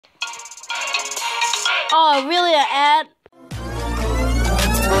Oh, really? An ad?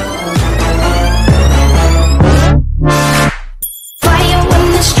 Fire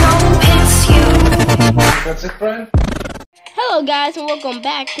when the strobe hits you. That's it, Brian? Hello guys and welcome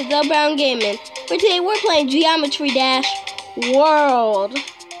back to The Brown Gaming. For today we're playing Geometry Dash World.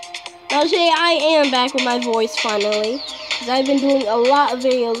 Now today I am back with my voice finally. Because I've been doing a lot of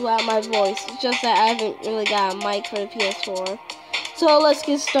videos without my voice. It's just that I haven't really got a mic for the PS4. So let's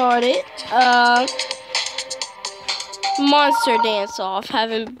get started. Monster Dance Off.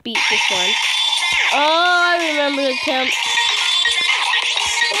 Haven't beat this one. Oh, I remember the temp.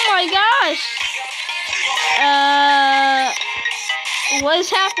 Oh my gosh! What is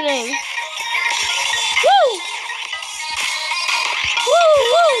happening? Woo! Woo,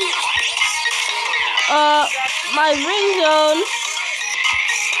 woo! My ring zone.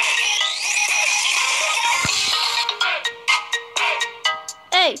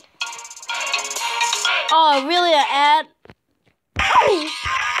 Hey! Oh, really? An ad? Oh!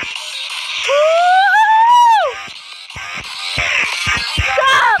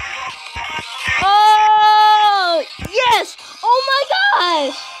 Stop! Oh! Yes! Oh my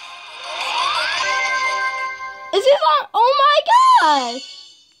gosh! Is this on? Oh my gosh!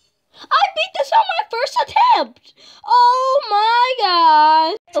 I beat this on my first attempt! Oh my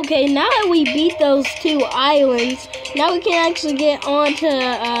gosh! Okay, now that we beat those two islands, now we can actually get on to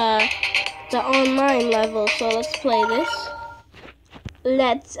the online level. So let's play this.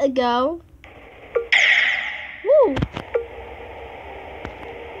 Let's go. Woo!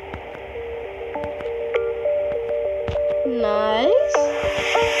 Nice.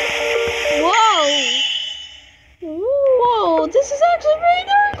 Whoa! Whoa, this is actually pretty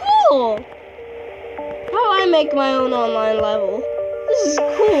darn cool. How do I make my own online level? This is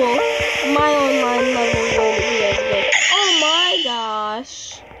cool. My online level won't be as good. Oh my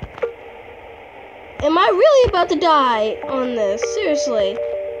gosh. Am I really about to die on this? Seriously.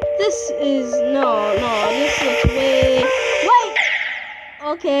 This is, no, this looks way, wait!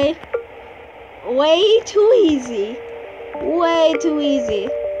 Okay. Way too easy. Way too easy.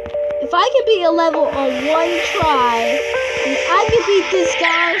 If I can beat a level on one try, then I can beat this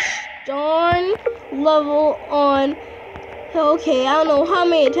gosh darn level on, okay, I don't know how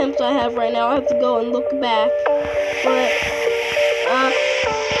many attempts I have right now. I have to go and look back. But,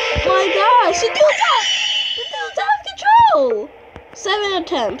 my gosh, the dude's out of control. 7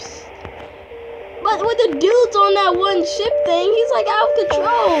 attempps. But with the dudes on that one ship thing, he's like out of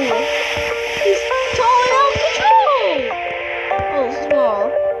control. He's totally out of control. Oh, small.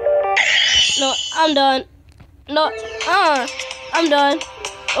 No, I'm done. No, I'm done.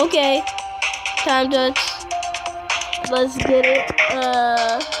 Okay, time to, let's get it,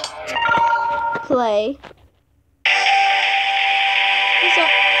 play. So,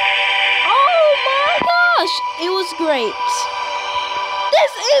 oh my gosh, it was great.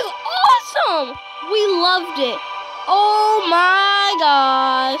 This is awesome. We loved it. Oh my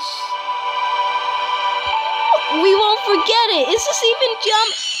gosh. We won't forget it. Is this even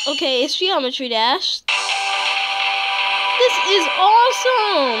okay, it's Geometry Dash. This is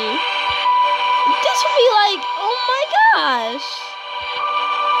awesome. This would be like, oh my gosh.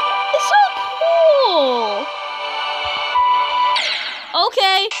 It's so cool.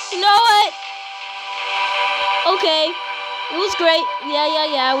 Okay, you know what? Okay, it was great.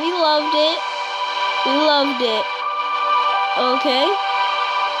 Yeah, we loved it. We loved it. Okay.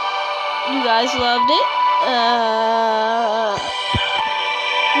 You guys loved it.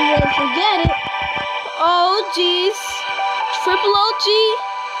 You won't forget it. Oh, jeez. Triple OG.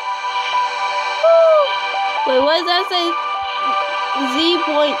 Woo. Wait, what does that say?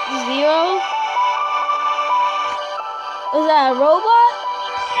 Z.0? Is that a robot?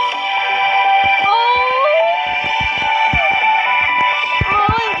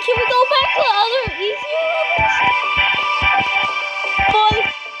 Oh, can we go back to the other easier levels? Boy,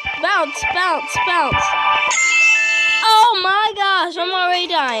 bounce, bounce, bounce. Oh my gosh, I'm already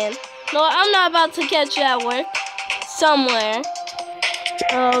dying. No, I'm not about to catch that work. Somewhere.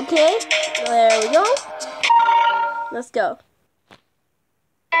 Okay, there we go. Let's go.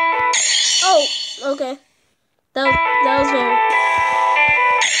 Oh, okay. That was very...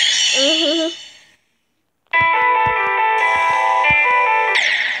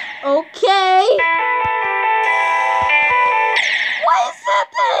 Okay. What is that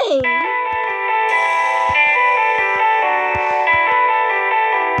thing?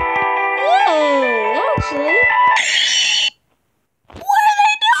 Yay, actually. What are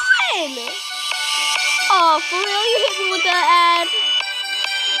they doing? Oh, for real? You hit me with that ad?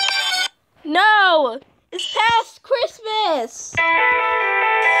 No! It's past Christmas!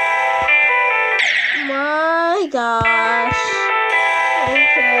 My gosh.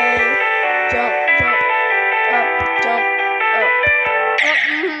 Okay. Jump, jump, up, jump, up.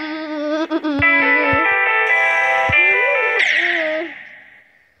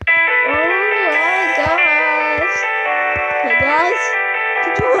 Oh my gosh. Hey guys,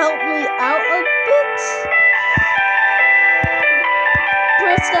 could you help me out a bit?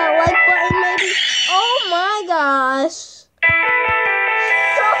 Press that like button maybe. Oh my gosh.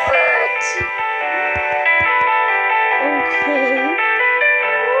 Stop it. Okay.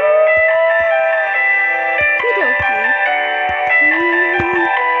 Okie-dokie.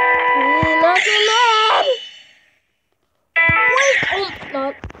 Not so mad. Wait. Oh, no.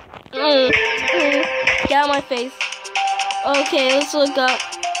 Get out of my face. Okay, let's look up.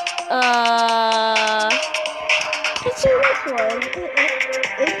 Let's do this one.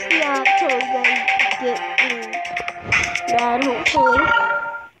 It's not totally gonna get me mad, hopefully.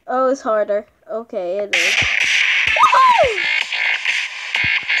 Oh, it's harder. Okay, it is. Whoa!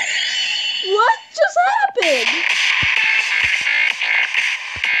 What just happened?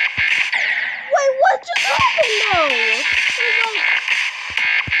 Wait, what just happened though?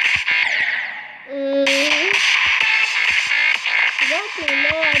 That's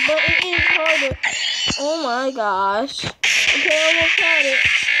mad, but it is harder. Oh my gosh. Okay, I almost had it.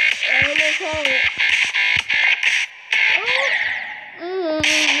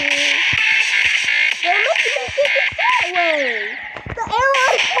 They're making me think it's that way. The arrow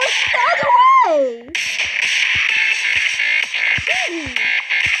is pushed the other way. Jeez.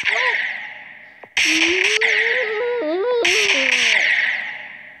 What?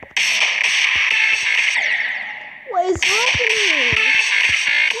 What is happening?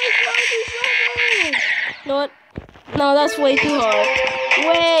 What's wrong with these levels? You know what? No, that's way too hard.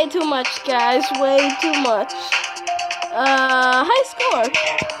 Way too much, guys. Way too much. High score.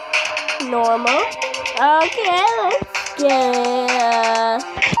 Normal. Okay, let's get it.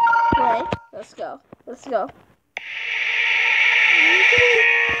 Play. Let's go. Let's go.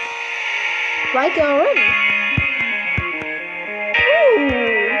 Like it already. Ooh.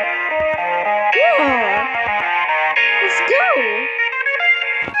 Yeah. Let's go.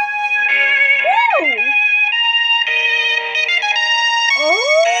 Woo. Oh.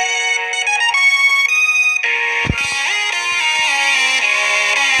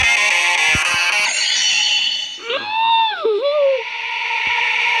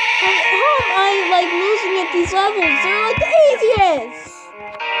 How am I like losing at these levels? They're like the easiest.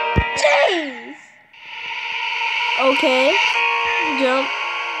 Jeez. Okay. Jump.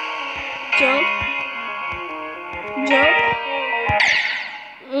 Jump. Jump.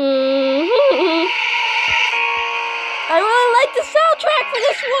 I really like the soundtrack for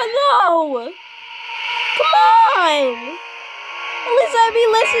this one though. Come on. At least let me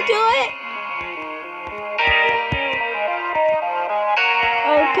listen to it.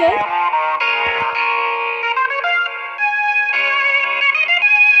 Okay.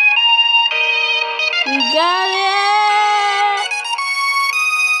 We got it.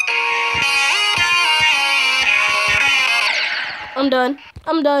 I'm done.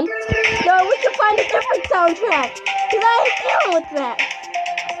 I'm done. No, we can find a different soundtrack. Because I ain't dealing with that.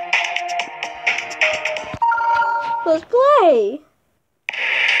 Let's play.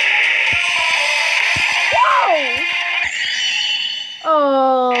 Whoa!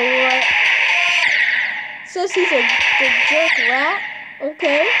 Oh, what? Says he's a jerk rat.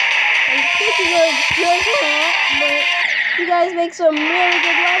 Okay. I'm thinking of a jerk rat, but you guys make some really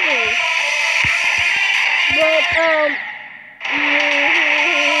good levels. But,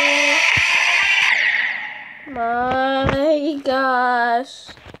 my gosh.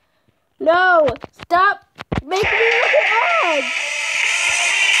 No! Stop making me look at ads!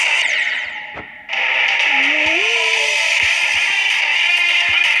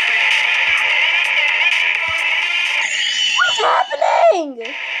 What's happening?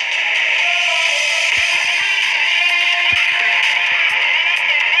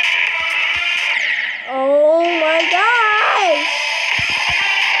 Oh my gosh!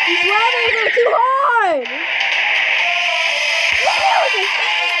 These levels are too hard!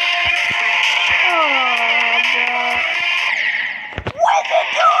 What is it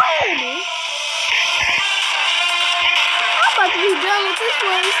doing? I'm about to be done with this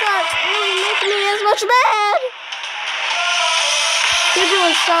one. It's not really making me as much mad. They're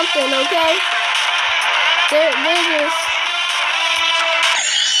doing something, okay? They're just,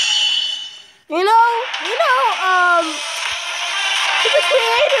 you know, to the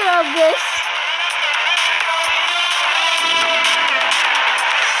creator of this,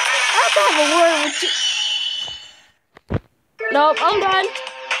 I have to have a word with you. Nope, I'm done.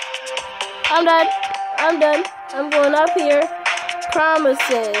 I'm done. I'm done. I'm going up here.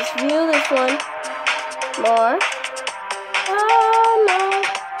 Promises. View this one. More. Oh, no.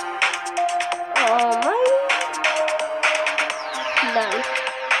 Oh, my. Done.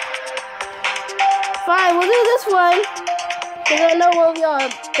 Fine, we'll do this one. Because I know one of y'all are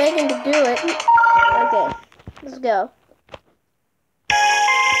begging to do it. Okay, let's go.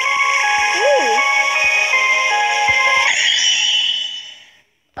 Ooh.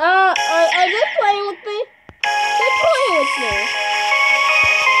 Are they playing with me? They're playing with me.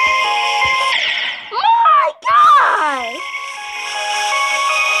 My God!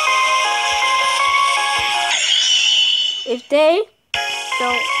 If they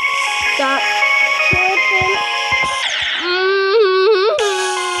don't stop tripping.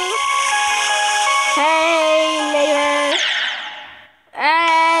 Hey, neighbor.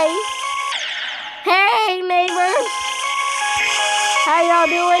 Hey, neighbors. How y'all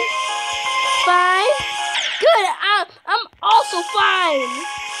doing? Fine? Good. I'm also fine.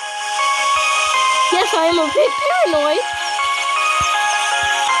 Yes, I am a bit paranoid.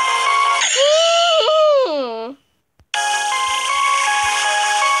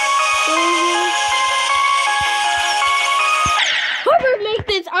 Whoever make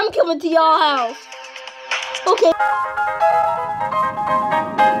this, I'm coming to y'all house. Okay.